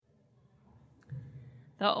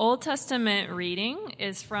The Old Testament reading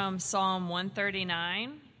is from Psalm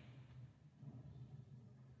 139.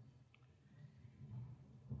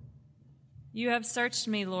 You have searched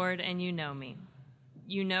me, Lord, and you know me.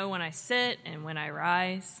 You know when I sit and when I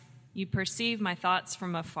rise. You perceive my thoughts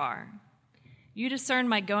from afar. You discern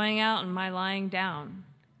my going out and my lying down.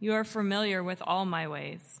 You are familiar with all my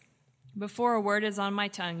ways. Before a word is on my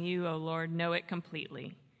tongue, you, O Lord, know it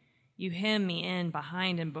completely. You hem me in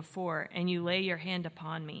behind and before, and you lay your hand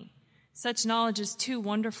upon me. Such knowledge is too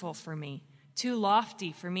wonderful for me, too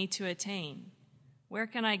lofty for me to attain. Where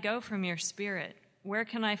can I go from your spirit? Where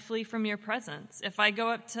can I flee from your presence? If I go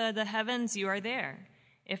up to the heavens, you are there.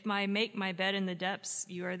 If I make my bed in the depths,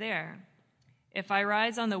 you are there. If I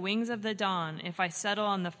rise on the wings of the dawn, if I settle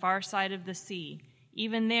on the far side of the sea,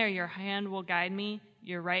 even there your hand will guide me,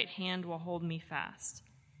 your right hand will hold me fast.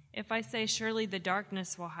 If I say, surely the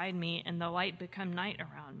darkness will hide me, and the light become night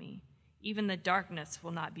around me, even the darkness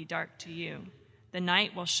will not be dark to you. The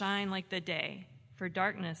night will shine like the day, for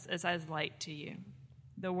darkness is as light to you.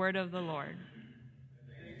 The word of the Lord.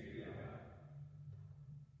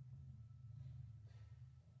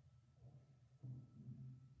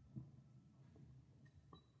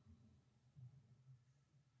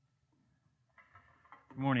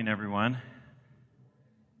 Good morning, everyone.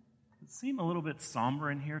 Does it seem a little bit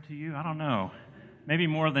somber in here to you? I don't know. Maybe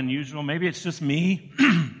more than usual. Maybe it's just me,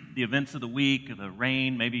 the events of the week, the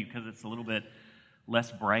rain, maybe because it's a little bit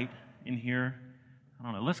less bright in here. I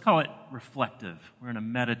don't know. Let's call it reflective. We're in a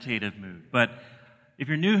meditative mood. But if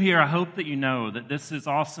you're new here, I hope that you know that this is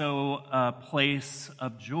also a place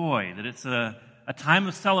of joy, that it's a time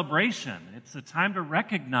of celebration. It's a time to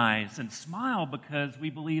recognize and smile because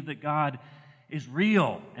we believe that God is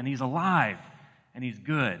real, and He's alive, and He's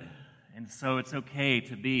good. And so it's okay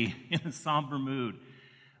to be in a somber mood,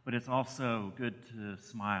 but it's also good to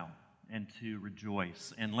smile and to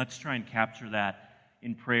rejoice. And let's try and capture that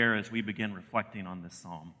in prayer as we begin reflecting on this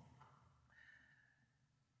psalm.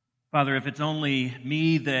 Father, if it's only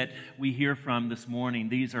me that we hear from this morning,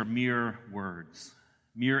 these are mere words,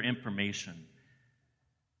 mere information.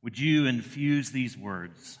 Would you infuse these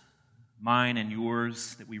words, mine and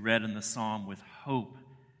yours, that we read in the psalm, with hope,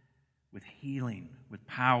 with healing, with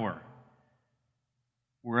power,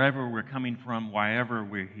 wherever we're coming from, wherever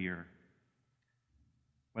we're here.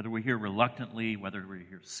 Whether we're here reluctantly, whether we're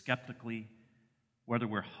here skeptically, whether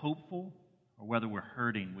we're hopeful or whether we're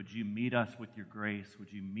hurting, would you meet us with your grace?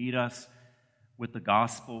 Would you meet us with the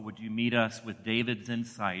gospel? Would you meet us with David's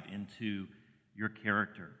insight into your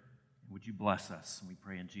character? Would you bless us? And we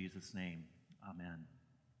pray in Jesus' name. Amen.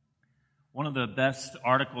 One of the best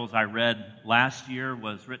articles I read last year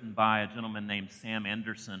was written by a gentleman named Sam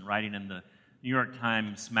Anderson, writing in the New York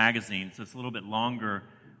Times Magazine. So it's a little bit longer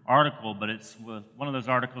article, but it's one of those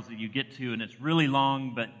articles that you get to, and it's really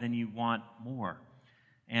long, but then you want more.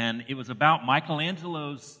 And it was about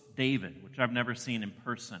Michelangelo's David, which I've never seen in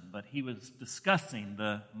person, but he was discussing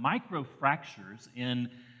the microfractures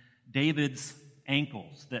in David's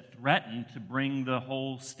ankles that threatened to bring the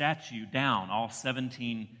whole statue down, all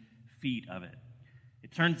 17 feet of it.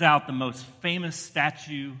 It turns out the most famous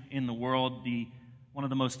statue in the world, one of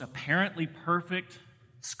the most apparently perfect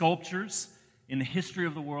sculptures in the history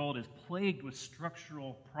of the world, is plagued with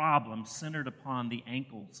structural problems centered upon the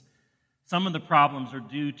ankles. Some of the problems are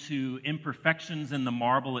due to imperfections in the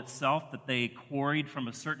marble itself, that they quarried from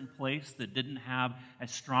a certain place that didn't have as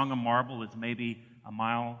strong a marble as maybe a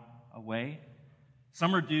mile away.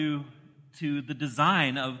 Some are due to the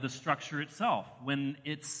design of the structure itself. When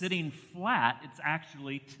it's sitting flat, it's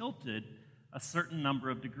actually tilted a certain number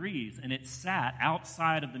of degrees, and it sat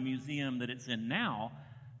outside of the museum that it's in now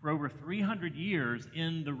for over 300 years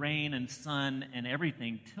in the rain and sun and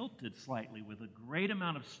everything, tilted slightly with a great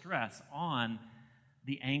amount of stress on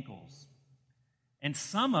the ankles. And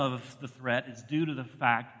some of the threat is due to the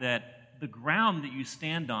fact that the ground that you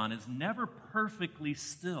stand on is never perfectly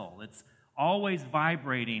still. It's always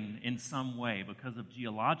vibrating in some way because of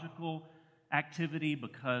geological activity,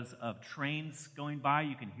 because of trains going by.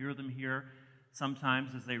 You can hear them here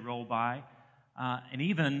sometimes as they roll by. And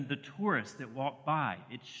even the tourists that walk by,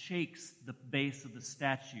 it shakes the base of the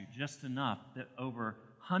statue just enough that over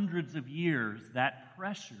hundreds of years, that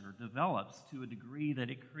pressure develops to a degree that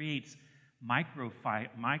it creates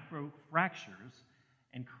microfractures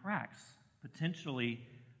and cracks, potentially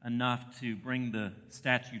enough to bring the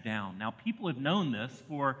statue down. Now, people have known this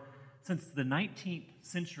since the 19th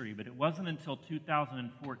century, but it wasn't until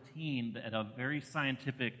 2014 that a very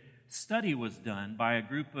scientific study was done by a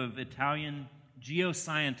group of Italian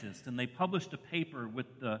geoscientists, and they published a paper with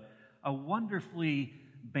a wonderfully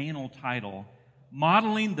banal title,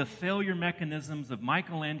 modeling the failure mechanisms of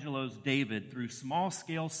Michelangelo's David through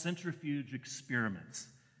small-scale centrifuge experiments.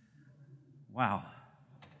 Wow.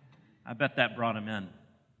 I bet that brought him in.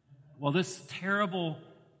 Well, this terrible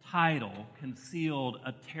title concealed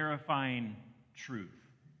a terrifying truth.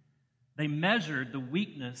 They measured the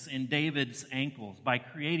weakness in David's ankles by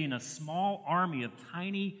creating a small army of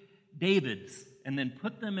tiny Davids and then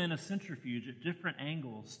put them in a centrifuge at different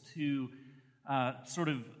angles to sort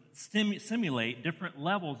of simulate different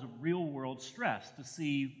levels of real-world stress to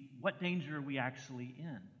see what danger are we actually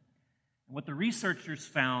in. And what the researchers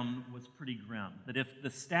found was pretty grim, that if the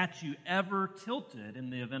statue ever tilted in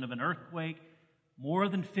the event of an earthquake more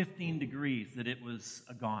than 15 degrees, that it was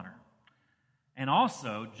a goner. And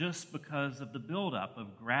also, just because of the buildup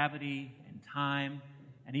of gravity and time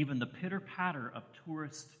and even the pitter-patter of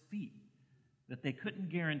tourist feet, that they couldn't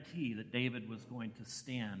guarantee that David was going to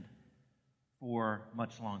stand for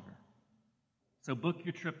much longer. So book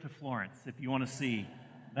your trip to Florence if you want to see.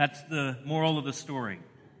 That's the moral of the story.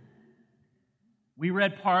 We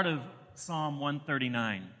read part of Psalm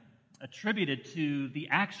 139, attributed to the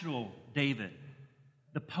actual David,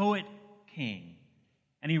 the poet king.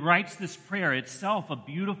 And he writes this prayer, itself a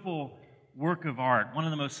beautiful work of art, one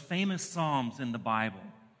of the most famous psalms in the Bible.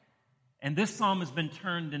 And this psalm has been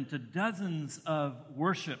turned into dozens of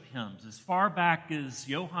worship hymns, as far back as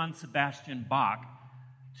Johann Sebastian Bach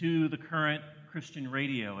to the current Christian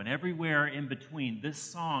radio. And everywhere in between, this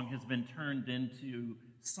song has been turned into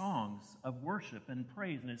songs of worship and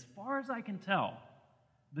praise. And as far as I can tell,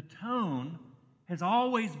 the tone has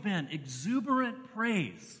always been exuberant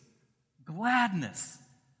praise, gladness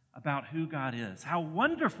about who God is. How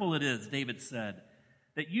wonderful it is, David said,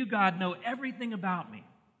 that you, God, know everything about me.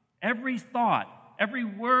 Every thought, every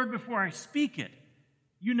word before I speak it.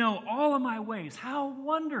 You know all of my ways. How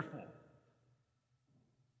wonderful.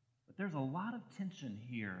 But there's a lot of tension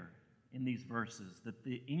here in these verses that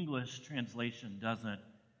the English translation doesn't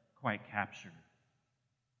quite capture.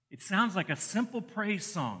 It sounds like a simple praise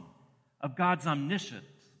song of God's omniscience,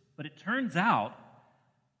 but it turns out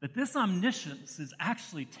that this omniscience is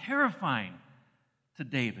actually terrifying to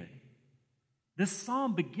David. This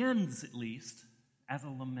psalm begins, at least, as a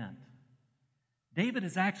lament. David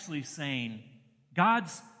is actually saying,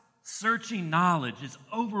 God's searching knowledge is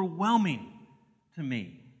overwhelming to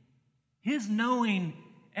me. His knowing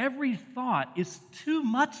every thought is too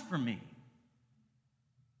much for me.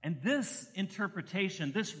 And this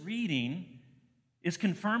interpretation, this reading, is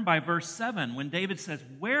confirmed by verse 7 when David says,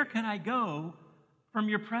 where can I go from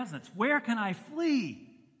your presence? Where can I flee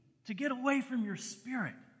to get away from your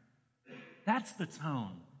spirit? That's the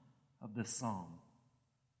tone of this psalm.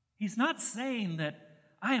 He's not saying that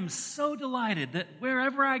I am so delighted that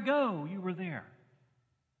wherever I go, you were there.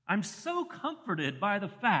 I'm so comforted by the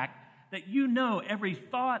fact that you know every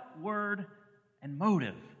thought, word, and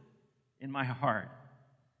motive in my heart.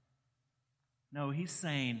 No, he's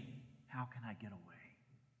saying, how can I get away?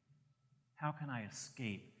 How can I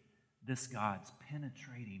escape this God's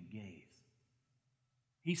penetrating gaze?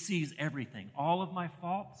 He sees everything, all of my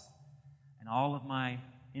faults and all of my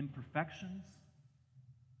imperfections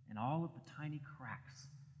and all of the tiny cracks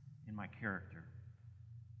in my character.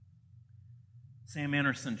 Sam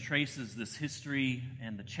Anderson traces this history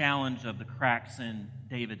and the challenge of the cracks in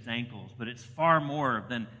David's ankles, but it's far more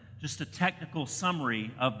than just a technical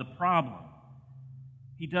summary of the problem.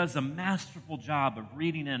 He does a masterful job of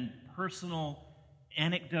reading in personal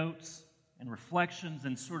anecdotes and reflections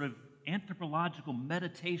and sort of anthropological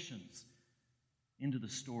meditations into the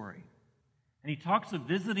story. And he talks of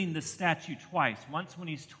visiting this statue twice, once when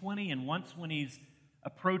he's 20 and once when he's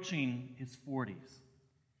approaching his 40s.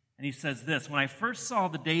 And he says this, when I first saw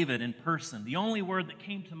the David in person, the only word that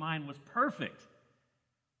came to mind was perfect.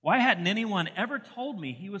 Why hadn't anyone ever told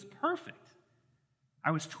me he was perfect?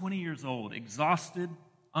 I was 20 years old, exhausted,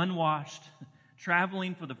 unwashed,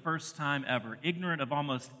 traveling for the first time ever, ignorant of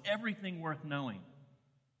almost everything worth knowing.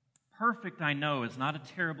 Perfect, I know, is not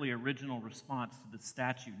a terribly original response to the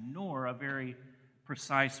statue, nor a very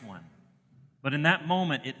precise one. But in that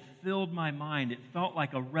moment, it filled my mind. It felt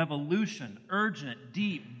like a revolution, urgent,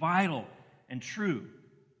 deep, vital, and true.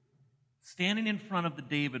 Standing in front of the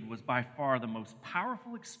David was by far the most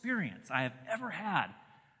powerful experience I have ever had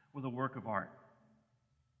with a work of art.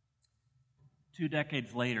 2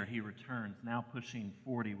 decades later, he returns, now pushing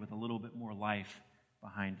 40 with a little bit more life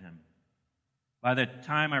behind him. By the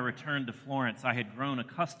time I returned to Florence, I had grown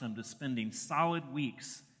accustomed to spending solid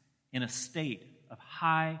weeks in a state of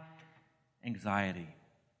high anxiety.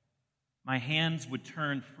 My hands would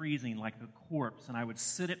turn freezing like a corpse, and I would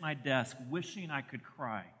sit at my desk wishing I could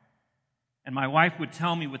cry. And my wife would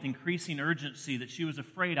tell me with increasing urgency that she was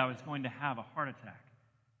afraid I was going to have a heart attack.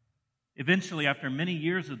 Eventually, after many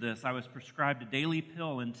years of this, I was prescribed a daily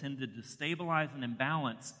pill intended to stabilize an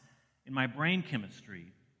imbalance in my brain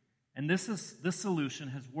chemistry. And this solution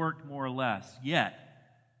has worked more or less. Yet,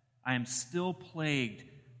 I am still plagued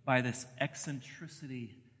by this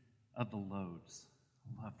eccentricity of the loads.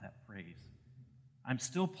 I love that phrase. I'm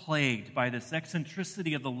still plagued by this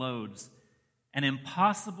eccentricity of the loads, an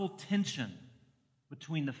impossible tension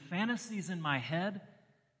between the fantasies in my head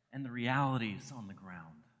and the realities on the ground.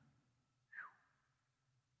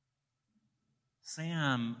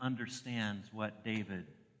 Sam understands what David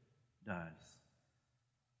does.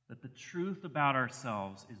 That the truth about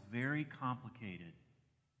ourselves is very complicated.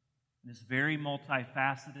 And it's very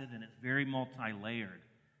multifaceted and it's very multi-layered.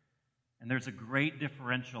 And there's a great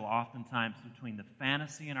differential oftentimes between the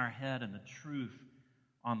fantasy in our head and the truth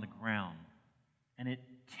on the ground. And it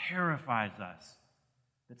terrifies us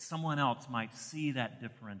that someone else might see that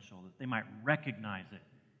differential, that they might recognize it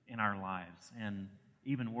in our lives, and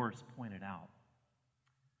even worse, point it out.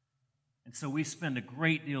 And so we spend a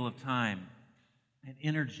great deal of time and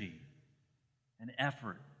energy and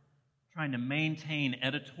effort trying to maintain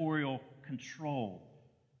editorial control,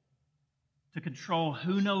 to control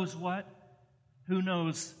who knows what, who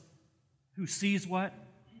knows who sees what,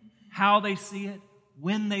 how they see it,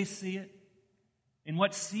 when they see it, in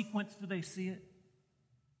what sequence do they see it,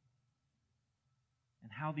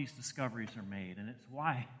 and how these discoveries are made. And it's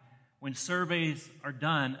why when surveys are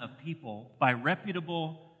done of people by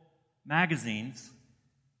reputable magazines,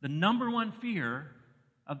 the number one fear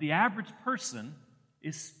of the average person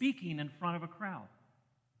is speaking in front of a crowd.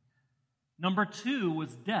 Number 2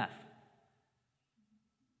 was death.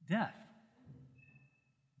 Death.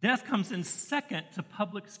 Death comes in second to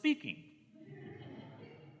public speaking.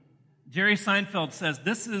 Jerry Seinfeld says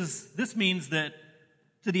this means that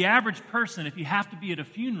to the average person, if you have to be at a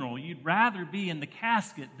funeral, you'd rather be in the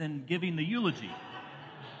casket than giving the eulogy.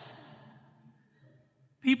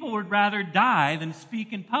 People would rather die than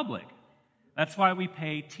speak in public. That's why we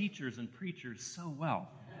pay teachers and preachers so well.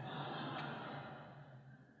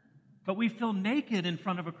 But we feel naked in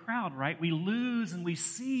front of a crowd, right? We lose and we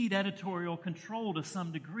cede editorial control to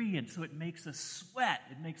some degree, and so it makes us sweat.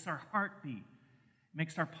 It makes our heart beat. It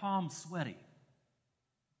makes our palms sweaty.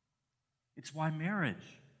 It's why marriage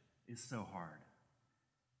is so hard.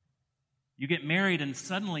 You get married and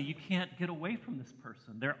suddenly you can't get away from this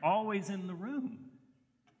person. They're always in the room.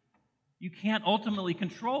 You can't ultimately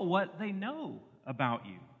control what they know about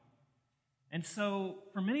you. And so,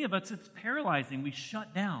 for many of us, it's paralyzing. We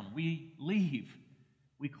shut down. We leave.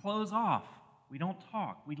 We close off. We don't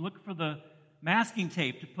talk. We look for the masking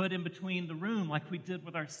tape to put in between the room like we did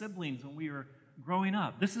with our siblings when we were growing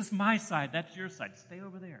up. This is my side. That's your side. Stay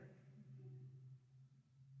over there.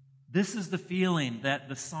 This is the feeling that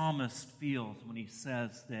the psalmist feels when he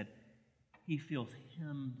says that he feels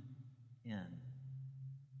hemmed in.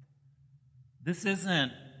 This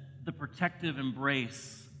isn't the protective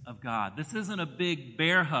embrace of God. This isn't a big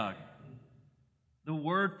bear hug. The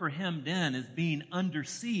word for hemmed in is being under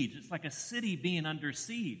siege. It's like a city being under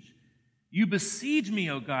siege. You besiege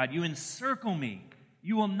me, O God. You encircle me.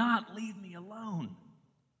 You will not leave me alone.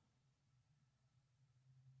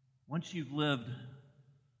 Once you've lived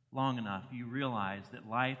long enough, you realize that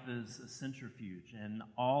life is a centrifuge and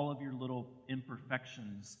all of your little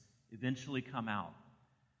imperfections eventually come out.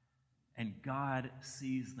 And God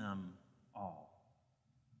sees them all.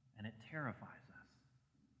 And it terrifies us.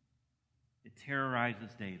 It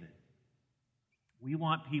terrorizes David. We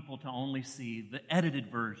want people to only see the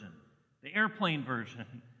edited version, the airplane version,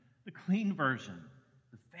 the clean version,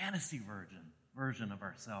 the fantasy version of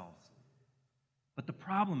ourselves. But the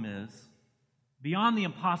problem is, beyond the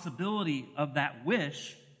impossibility of that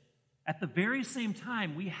wish, at the very same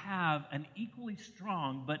time, we have an equally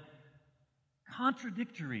strong but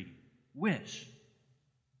contradictory wish.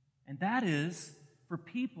 And that is for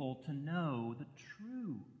people to know the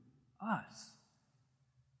true us,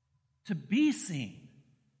 to be seen,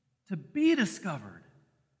 to be discovered,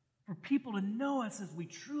 for people to know us as we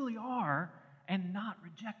truly are and not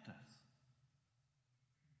reject us.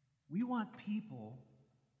 We want people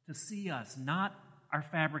to see us, not our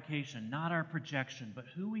fabrication, not our projection, but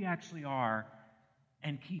who we actually are,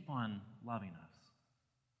 and keep on loving us.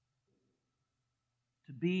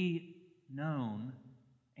 To be known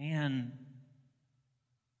and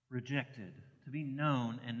rejected, to be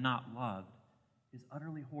known and not loved, is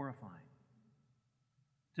utterly horrifying.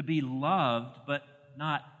 To be loved but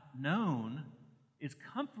not known is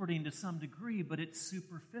comforting to some degree, but it's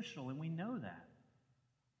superficial, and we know that.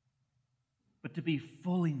 But to be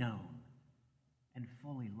fully known and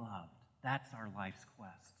fully loved. That's our life's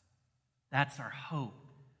quest. That's our hope.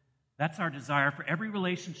 That's our desire for every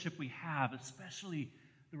relationship we have, especially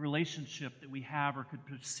the relationship that we have or could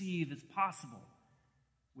perceive as possible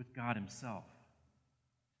with God himself.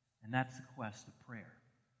 And that's the quest of prayer.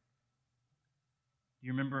 Do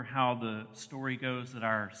you remember how the story goes that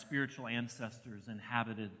our spiritual ancestors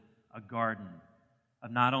inhabited a garden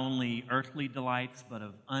of not only earthly delights, but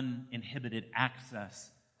of uninhibited access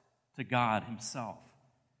to God himself?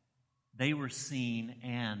 They were seen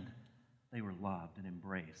and they were loved and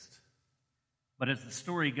embraced. But as the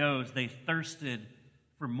story goes, they thirsted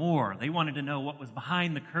for more. They wanted to know what was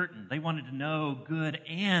behind the curtain. They wanted to know good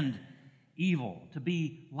and evil, to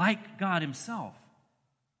be like God himself.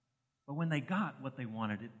 But when they got what they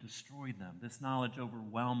wanted, it destroyed them. This knowledge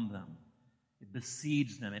overwhelmed them. It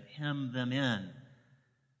besieged them. It hemmed them in.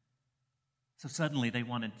 So suddenly they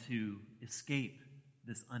wanted to escape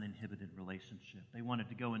this uninhibited relationship. They wanted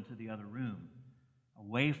to go into the other room,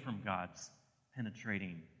 away from God's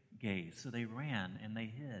penetrating gaze. So they ran and they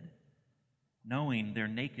hid, knowing their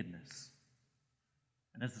nakedness.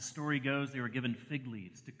 And as the story goes, they were given fig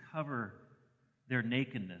leaves to cover their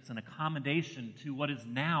nakedness, an accommodation to what is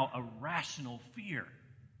now a rational fear.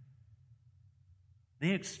 They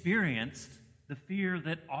experienced the fear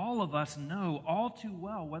that all of us know all too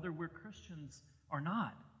well, whether we're Christians or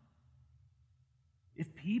not.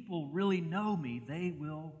 If people really know me, they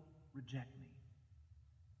will reject me.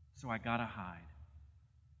 So I gotta hide.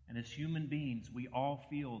 And as human beings, we all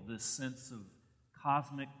feel this sense of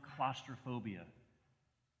cosmic claustrophobia.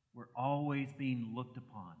 We're always being looked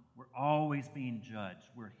upon. We're always being judged.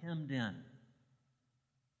 We're hemmed in. And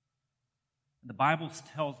the Bible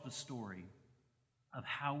tells the story of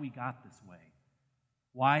how we got this way,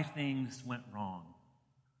 why things went wrong,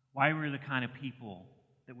 why we're the kind of people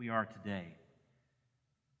that we are today,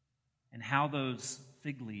 and how those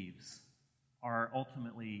fig leaves are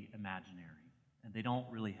ultimately imaginary, and they don't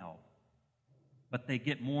really help. But they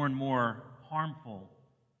get more and more harmful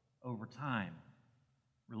over time.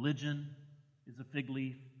 Religion is a fig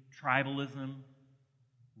leaf, tribalism,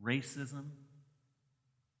 racism.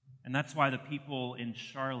 And that's why the people in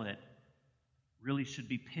Charlotte really should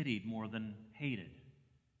be pitied more than hated.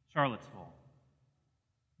 Charlottesville.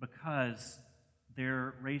 Because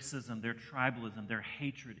their racism, their tribalism, their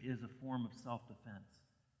hatred is a form of self-defense.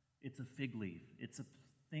 It's a fig leaf. It's a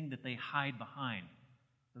thing that they hide behind.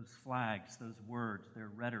 Those flags, those words, their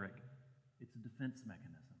rhetoric. It's a defense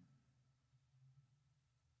mechanism.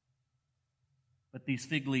 But these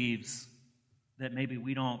fig leaves that maybe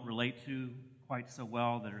we don't relate to quite so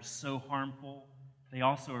well, that are so harmful, they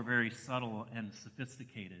also are very subtle and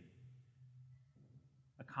sophisticated.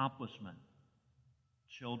 Accomplishment,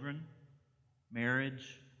 children,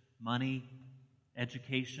 marriage, money,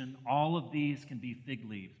 education, all of these can be fig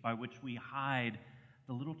leaves by which we hide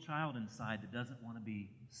the little child inside that doesn't want to be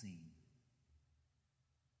seen.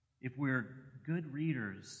 If we're good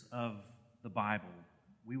readers of the Bible,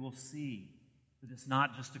 we will see that it's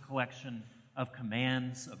not just a collection of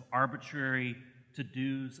commands, of arbitrary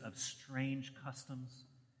to-dos, of strange customs,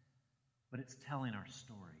 but it's telling our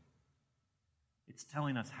story. It's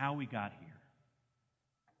telling us how we got here.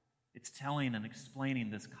 It's telling and explaining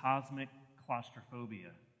this cosmic claustrophobia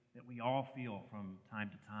that we all feel from time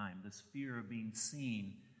to time, this fear of being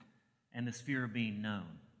seen and this fear of being known.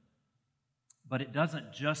 But it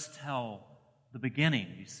doesn't just tell the beginning,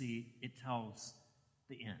 you see, it tells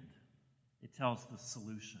the end. It tells the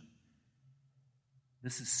solution.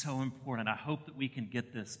 This is so important. I hope that we can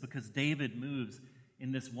get this because David moves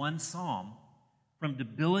in this one psalm from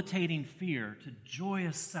debilitating fear to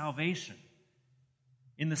joyous salvation.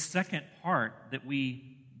 In the second part that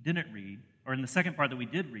we didn't read, or in the second part that we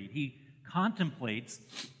did read, he contemplates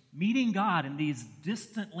meeting God in these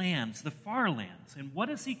distant lands, the far lands. And what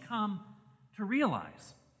does he come to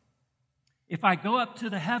realize? If I go up to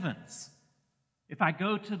the heavens, if I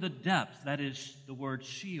go to the depths, that is the word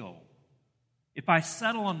Sheol, if I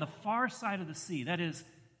settle on the far side of the sea, that is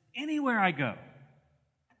anywhere I go,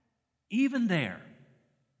 even there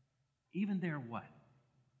what?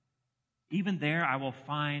 Even there I will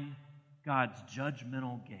find God's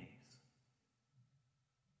judgmental gaze.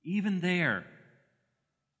 Even there,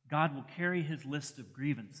 God will carry his list of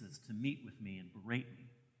grievances to meet with me and berate me.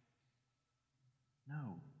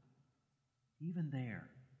 No, even there,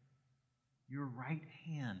 your right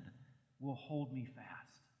hand will hold me fast.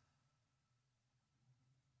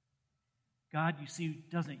 God, you see,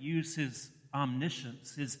 doesn't use his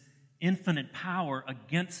omniscience, his infinite power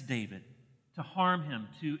against David to harm him,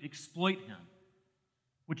 to exploit him,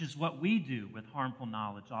 which is what we do with harmful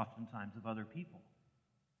knowledge oftentimes of other people.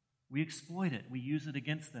 we exploit it. We use it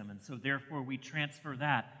against them. And so therefore we transfer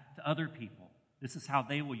that to other people. This is how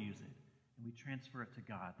they will use it. And we transfer it to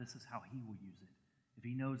God. This is how he will use it. If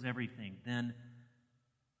he knows everything, then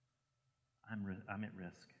I'm at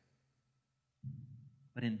risk.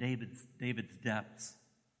 But in David's depths,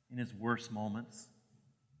 in his worst moments,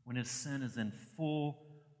 when his sin is in full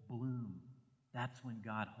bloom, that's when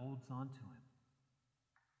God holds on to him.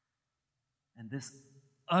 And this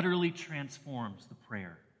utterly transforms the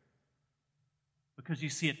prayer. Because you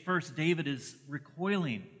see, at first, David is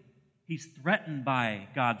recoiling. He's threatened by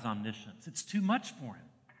God's omniscience. It's too much for him.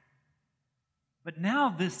 But now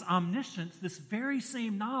this omniscience, this very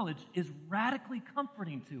same knowledge, is radically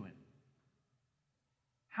comforting to him.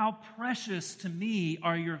 How precious to me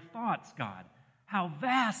are your thoughts, God. How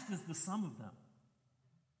vast is the sum of them.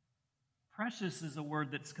 Precious is a word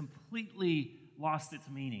that's completely lost its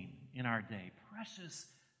meaning in our day. Precious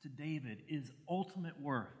to David is ultimate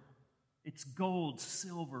worth. It's gold,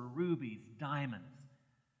 silver, rubies, diamonds.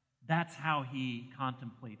 That's how he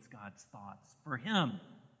contemplates God's thoughts. For him,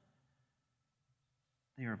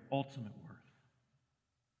 they are of ultimate worth.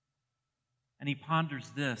 And he ponders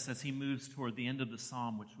this as he moves toward the end of the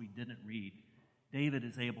psalm, which we didn't read. David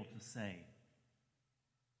is able to say,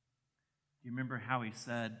 do you remember how he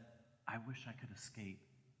said, I wish I could escape.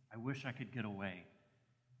 I wish I could get away.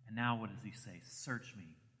 And now what does he say? Search me,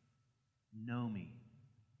 know me,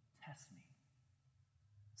 test me.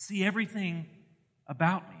 See everything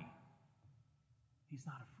about me. He's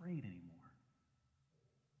not afraid anymore.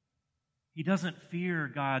 He doesn't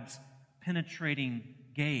fear God's penetrating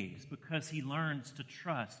gaze because he learns to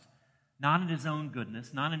trust not in his own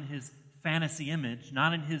goodness, not in his fantasy image,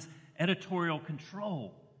 not in his editorial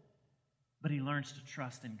control, but he learns to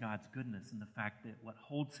trust in God's goodness and the fact that what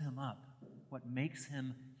holds him up, what makes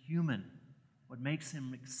him human, what makes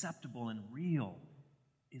him acceptable and real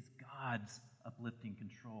is God's uplifting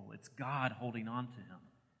control. It's God holding on to him.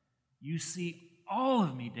 You see all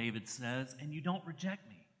of me, David says, and you don't reject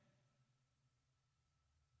me.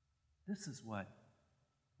 This is what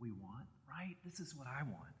we want, right? This is what I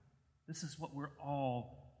want. This is what we're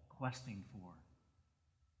all questing for.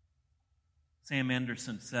 Sam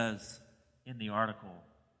Anderson says in the article,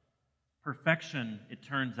 perfection, it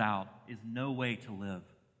turns out, is no way to live.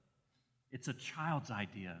 It's a child's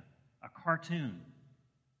idea, a cartoon.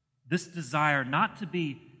 This desire not to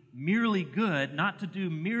be merely good, not to do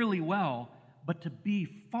merely well, but to be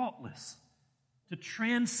faultless, to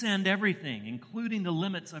transcend everything, including the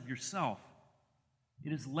limits of yourself.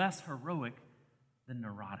 It is less heroic than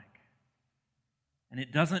neurotic. And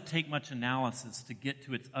it doesn't take much analysis to get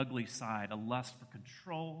to its ugly side, a lust for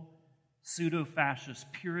control,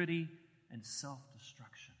 pseudo-fascist purity, and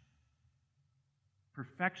self-destruction.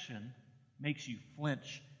 Perfection makes you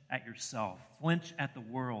flinch at yourself, flinch at the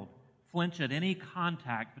world, flinch at any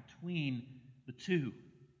contact between the two.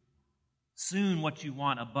 Soon what you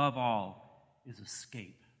want above all is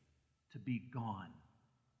escape, to be gone,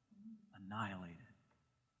 annihilated.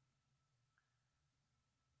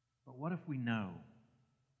 But what if we know?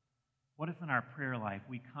 What if in our prayer life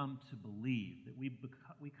we come to believe, that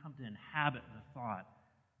we come to inhabit the thought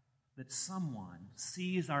that someone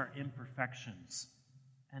sees our imperfections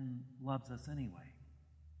and loves us anyway?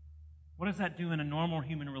 What does that do in a normal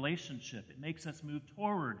human relationship? It makes us move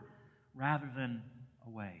toward rather than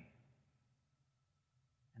away.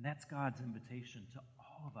 And that's God's invitation to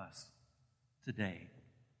all of us today,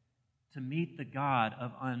 to meet the God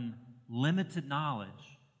of unlimited knowledge,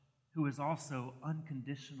 who is also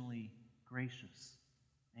unconditionally gracious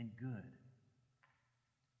and good.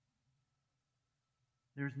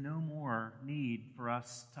 There's no more need for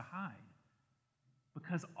us to hide,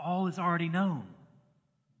 because all is already known.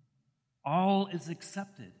 All is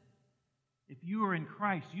accepted. If you are in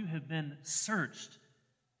Christ, you have been searched.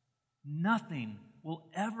 Nothing will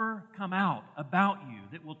ever come out about you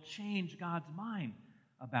that will change God's mind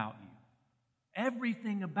about you.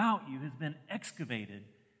 Everything about you has been excavated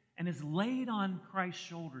and is laid on Christ's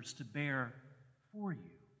shoulders to bear for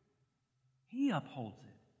you. He upholds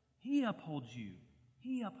it. He upholds you.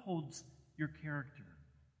 He upholds your character.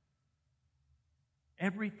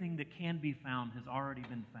 Everything that can be found has already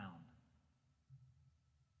been found.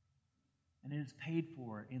 And it is paid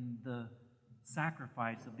for in the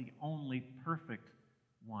sacrifice of the only perfect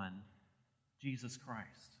one, Jesus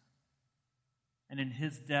Christ. And in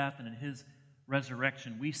his death and in his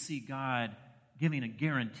resurrection, we see God giving a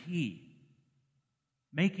guarantee,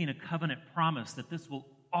 making a covenant promise that this will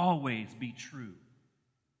always be true,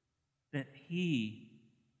 that he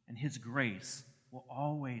and his grace will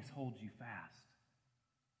always hold you fast.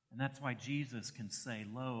 And that's why Jesus can say,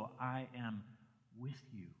 "Lo, I am with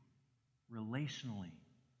you relationally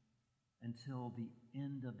until the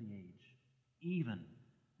end of the age, even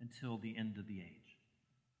until the end of the age.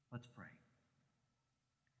 Let's pray.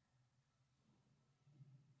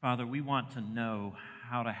 Father, we want to know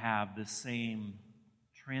how to have this same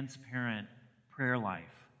transparent prayer life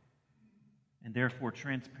and therefore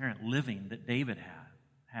transparent living that David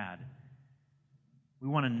had. We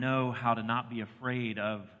want to know how to not be afraid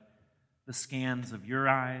of the scans of your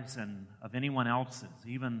eyes and of anyone else's,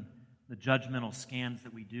 even the judgmental scans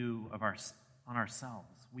that we do on ourselves.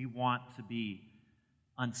 We want to be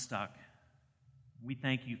unstuck. We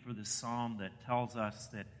thank you for this psalm that tells us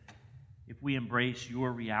that if we embrace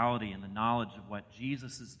your reality and the knowledge of what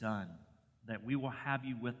Jesus has done, that we will have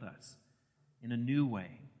you with us in a new way,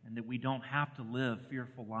 and that we don't have to live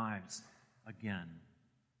fearful lives again.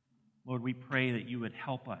 Lord, we pray that you would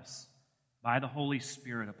help us, by the Holy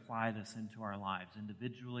Spirit, apply this into our lives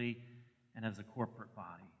individually and as a corporate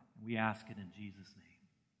body. We ask it in Jesus' name.